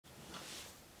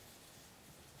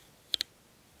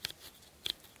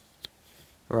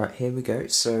Right, here we go.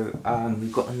 So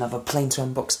we've got another plane to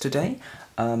unbox today.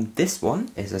 This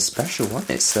one is a special one.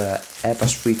 It's a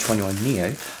Airbus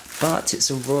A321neo, but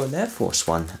it's a Royal Air Force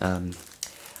one.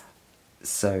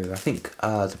 So I think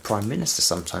the Prime Minister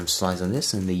sometimes flies on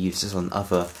this, and they use this on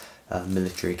other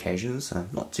military occasions. I'm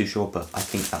not too sure, but I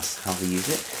think that's how they use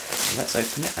it. So let's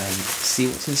open it and see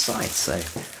what's inside. So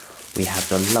we have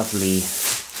the lovely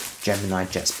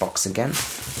GeminiJets box again.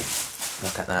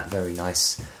 Look at that, very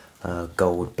nice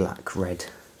gold, black, red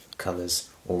colours.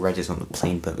 Or red is on the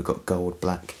plane, but we've got gold,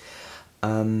 black.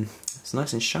 It's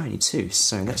nice and shiny too.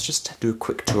 So let's just do a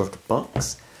quick tour of the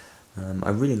box. I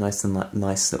really like the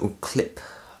nice little clip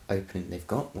opening they've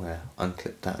got, where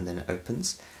unclip that and then it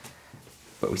opens.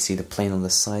 But we see the plane on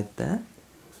the side there.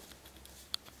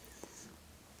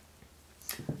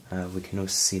 We can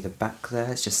also see the back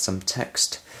there, it's just some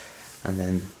text, and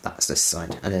then that's this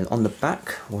side. And then on the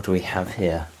back, what do we have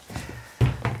here?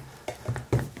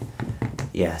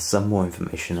 Yeah, some more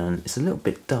information, and it's a little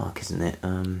bit dark, isn't it?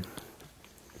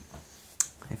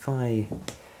 If I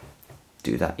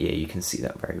do that, yeah, you can see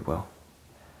that very well.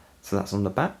 So that's on the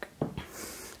back.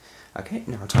 Okay,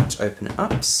 now time to open it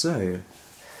up. So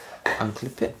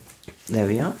unclip it. There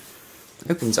we are.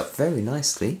 Opens up very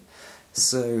nicely.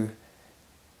 So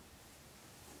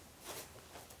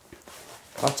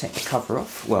if I take the cover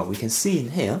off, well, we can see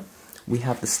in here we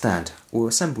have the stand. We'll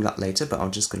assemble that later, but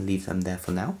I'm just going to leave them there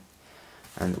for now.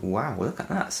 And wow, look at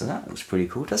that. So that looks pretty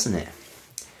cool, doesn't it?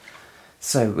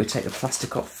 So we take the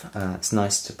plastic off. It's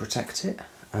nice to protect it.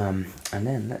 And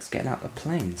then let's get out the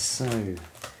plane. So,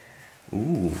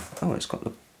 ooh, oh, it's got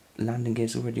the landing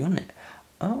gears already on it.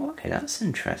 Oh, okay, that's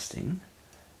interesting.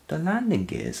 The landing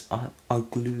gears are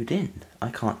glued in.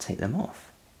 I can't take them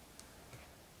off.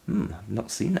 I've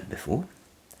not seen that before.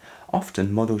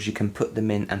 Often models you can put them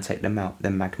in and take them out.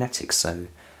 They're magnetic, so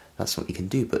that's what you can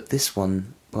do. But this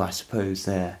one, well, I suppose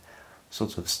they're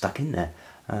sort of stuck in there.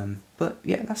 But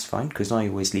yeah, that's fine, because I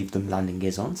always leave them landing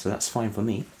gears on, so that's fine for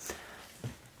me.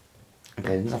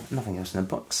 Okay, nothing else in the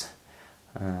box.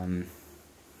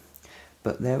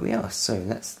 But there we are, so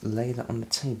let's lay that on the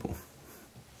table.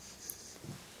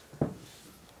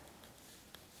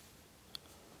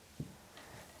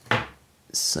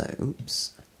 So,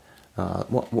 oops.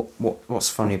 What's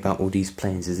funny about all these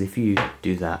planes is if you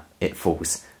do that, it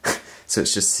falls. So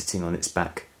it's just sitting on its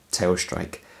back, tail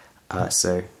strike.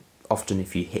 So often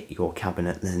if you hit your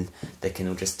cabinet, then they can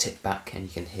all just tip back and you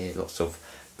can hear lots of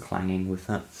clanging with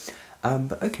that.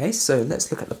 But okay, so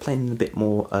let's look at the plane in a bit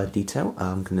more detail.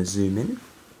 I'm going to zoom in.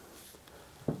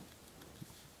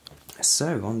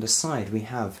 So on the side we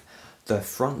have the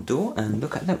front door, and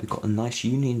look at that, we've got a nice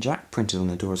Union Jack printed on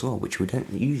the door as well, which we don't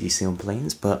usually see on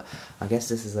planes, but I guess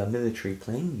this is a military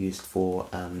plane used for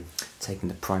taking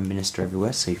the Prime Minister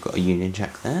everywhere, so you've got a Union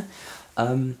Jack there.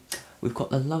 We've got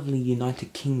the lovely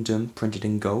United Kingdom printed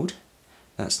in gold.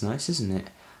 That's nice, isn't it?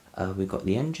 We've got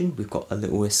the engine, we've got a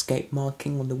little escape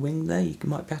marking on the wing there, you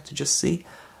might be able to just see.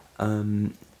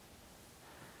 And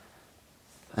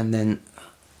then,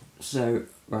 so,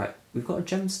 right, we've got a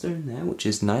gemstone there, which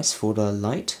is nice for the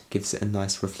light, gives it a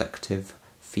nice reflective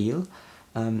feel.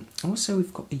 Also,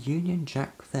 we've got the Union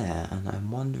Jack there, and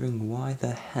I'm wondering why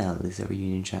the hell is there a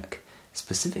Union Jack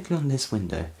specifically on this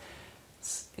window.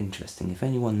 It's interesting. If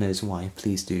anyone knows why,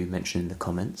 please do mention in the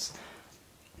comments.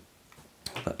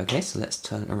 But okay, so let's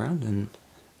turn it around and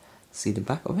see the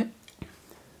back of it.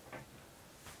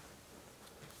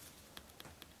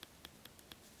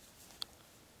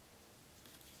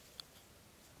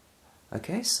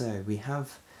 Okay, so we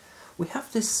have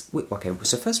this. Okay,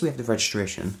 so first we have the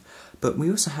registration, but we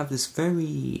also have this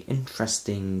very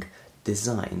interesting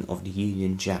design of the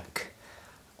Union Jack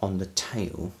on the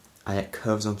tail, and it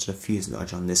curves onto the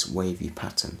fuselage on this wavy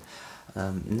pattern.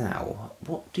 Now,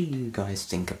 what do you guys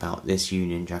think about this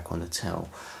Union Jack on the tail?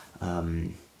 I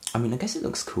mean, I guess it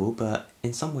looks cool, but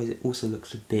in some ways it also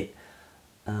looks a bit,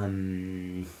 how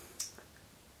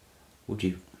would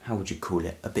you call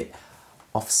it? A bit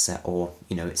offset, or,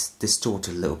 you know, it's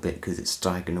distorted a little bit because it's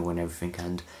diagonal and everything,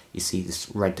 and you see this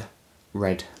red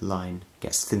line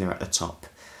gets thinner at the top.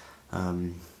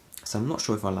 So I'm not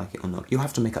sure if I like it or not. You'll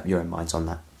have to make up your own minds on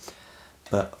that.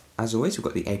 But as always, we've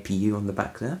got the APU on the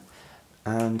back there,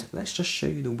 and let's just show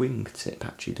you the wingtip,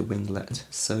 actually, the winglet.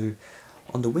 So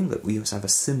on the winglet we also have a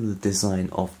similar design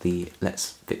of the,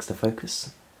 let's fix the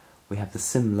focus, we have the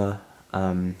similar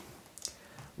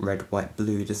red, white,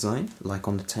 blue design like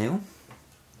on the tail.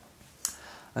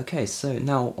 Okay, so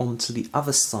now on to the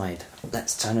other side.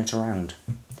 Let's turn it around.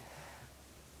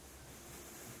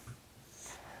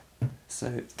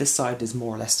 So this side is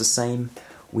more or less the same.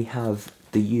 We have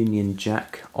the Union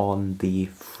Jack on the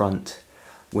front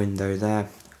window there,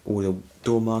 all the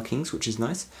door markings, which is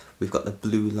nice. We've got the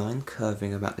blue line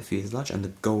curving about the fuselage and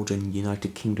the golden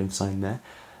United Kingdom sign there.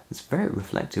 It's very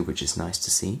reflective, which is nice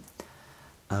to see.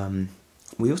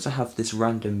 We also have this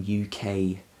random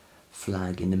UK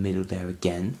flag in the middle there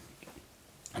again.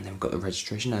 And then we've got the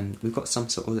registration, and we've got some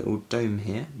sort of little dome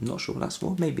here. I'm not sure what that's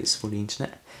for. Maybe it's for the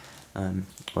internet. Well,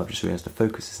 I've just realised the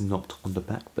focus is not on the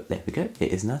back, but there we go.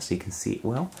 It is now, so you can see it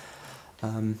well.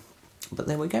 But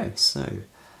there we go. So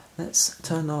let's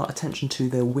turn our attention to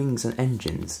their wings and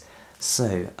engines.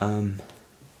 So,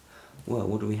 well,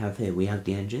 what do we have here? We have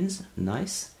the engines.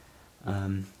 Nice.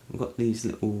 We've got these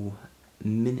little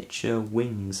miniature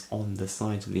wings on the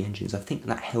sides of the engines. I think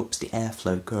that helps the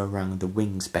airflow go around the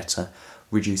wings better,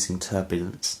 reducing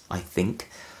turbulence, I think.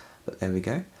 But there we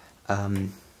go.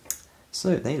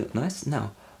 So they look nice.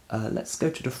 Now, let's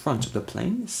go to the front of the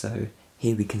plane. So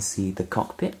here we can see the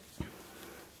cockpit.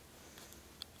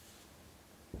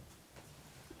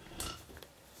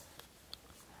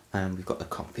 And we've got the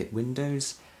cockpit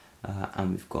windows,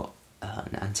 and we've got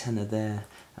an antenna there,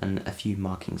 and a few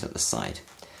markings at the side.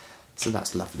 So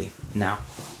that's lovely. Now,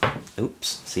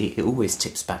 oops, see, it always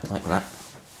tips back like that.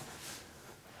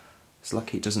 It's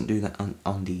lucky it doesn't do that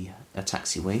on the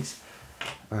taxiways.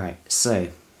 Alright, so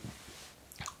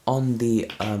on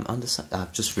the underside,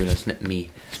 I've just realised, let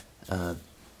me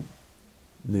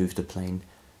move the plane.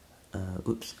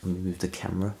 Oops, let me move the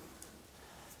camera.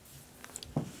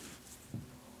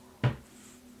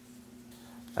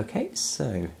 Okay,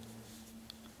 so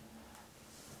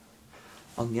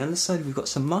on the underside we've got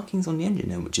some markings on the engine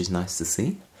there, which is nice to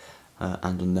see,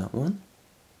 and on that one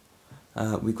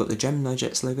we've got the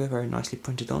GeminiJets logo very nicely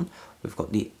printed on. We've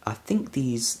got the, I think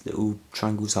these little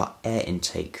triangles are air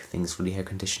intake things for the air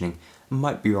conditioning. I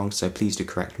might be wrong, so please do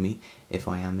correct me if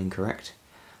I am incorrect.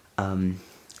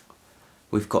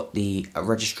 We've got the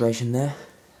registration there,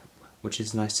 which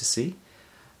is nice to see.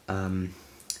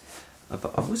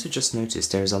 But I've also just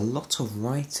noticed there is a lot of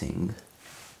writing,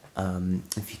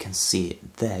 if you can see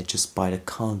it there, just by the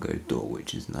cargo door,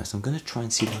 which is nice. I'm going to try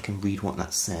and see if I can read what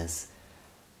that says.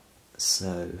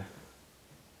 So,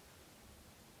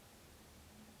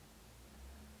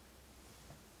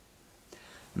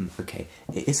 okay,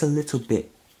 it is a little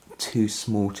bit too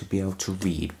small to be able to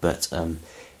read, but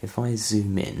if I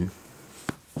zoom in,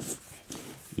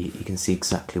 you can see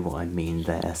exactly what I mean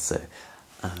there. So,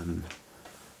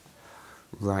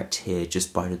 right here,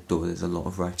 just by the door, there's a lot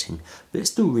of writing, but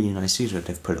it's still really nice that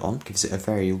they've put it on. Gives it a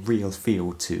very real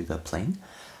feel to the plane.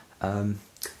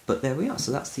 But there we are.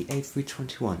 So that's the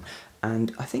A321,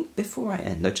 and I think before I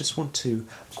end, I just want to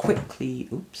quickly,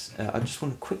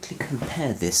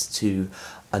 compare this to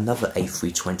another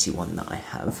A321 that I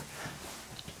have.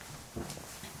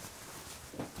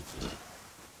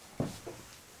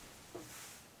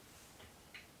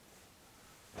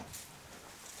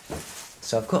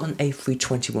 So I've got an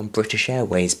A321 British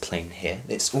Airways plane here.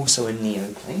 It's also a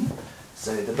Neo plane.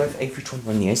 So they're both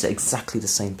A321 Neos, they're exactly the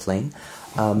same plane.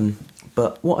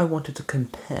 But what I wanted to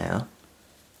compare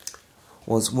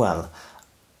was, well,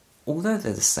 although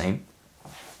they're the same,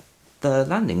 the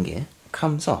landing gear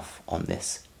comes off on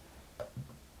this.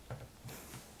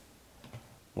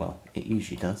 Well, it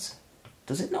usually does.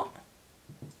 Does it not?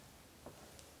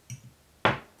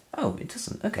 Oh, it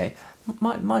doesn't. Okay,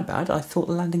 my bad. I thought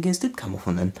the landing gears did come off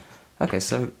on them. Okay,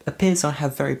 so it appears I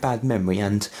have very bad memory,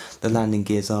 and the landing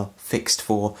gears are fixed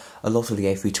for a lot of the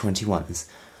A321s.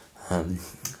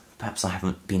 Perhaps I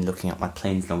haven't been looking at my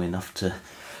planes long enough to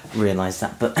realise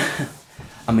that, but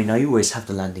I mean, I always have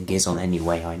the landing gears on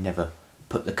anyway. I never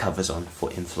put the covers on for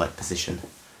in-flight position.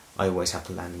 I always have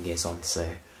the landing gears on,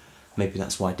 so maybe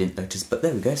that's why I didn't notice. But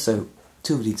there we go. So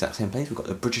two of the exact same planes. We've got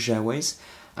the British Airways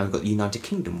and we've got the United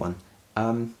Kingdom one.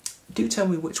 Do tell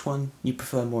me which one you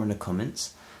prefer more in the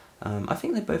comments. I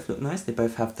think they both look nice. They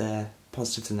both have their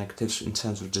positives and negatives in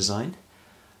terms of design.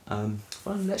 Well,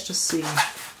 let's just see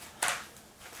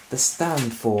the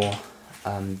stand for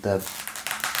the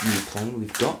new plane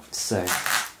we've got. So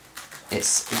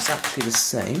it's exactly the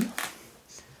same,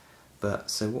 but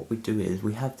so what we do is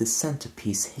we have this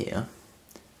centerpiece here,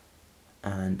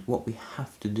 and what we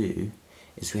have to do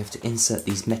is we have to insert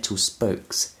these metal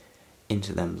spokes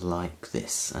into them like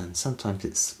this, and sometimes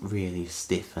it's really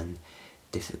stiff and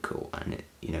difficult, and it,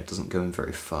 you know, it doesn't go in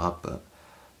very far, but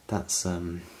that's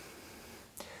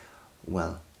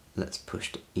well, let's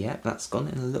push it. Yeah, that's gone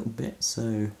in a little bit,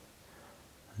 so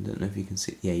I don't know if you can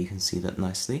see. Yeah, you can see that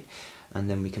nicely, and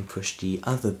then we can push the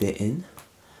other bit in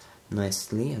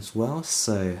nicely as well.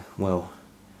 So, well,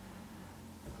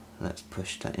 let's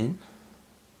push that in.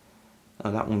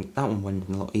 Oh, that one went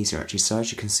a lot easier actually. So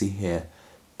as you can see here,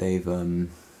 they've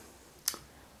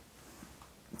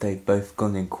they've both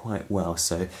gone in quite well,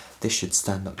 so this should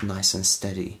stand up nice and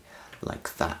steady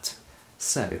like that.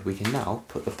 So we can now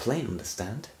put the plane on the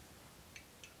stand.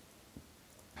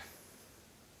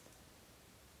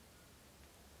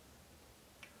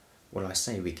 Well, I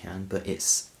say we can, but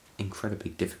it's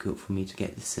incredibly difficult for me to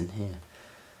get this in here.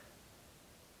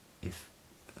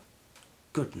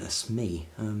 Goodness me,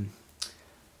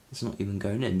 it's not even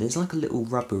going in. There's like a little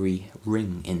rubbery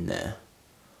ring in there,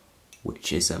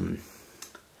 which is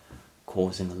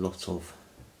causing a lot of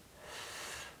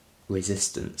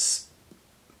resistance.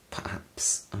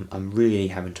 Perhaps I'm really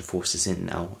having to force this in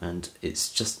now, and it's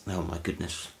just, oh my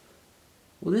goodness.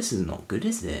 Well, this is not good,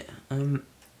 is it?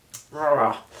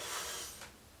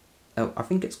 Oh, I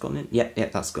think it's gone in. Yeah,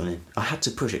 that's gone in. I had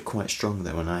to push it quite strong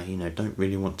though, and I, don't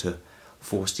really want to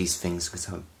force these things because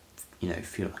I,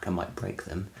 feel like I might break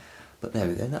them. But there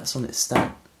we go. That's on its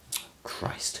stand.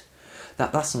 Christ,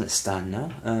 that's on its stand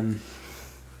now.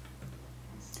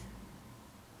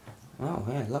 Oh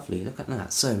yeah, lovely. Look at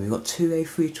that. So we've got two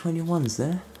A321s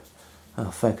there.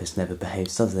 Oh, focus never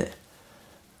behaves, does it?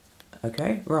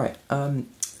 Okay, right.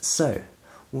 So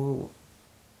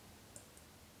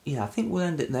yeah, I think we'll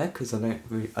end it there because I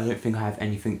don't think I have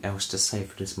anything else to say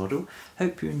for this model.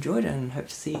 Hope you enjoyed it and hope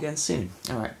to see you again soon.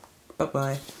 Alright, bye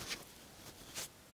bye.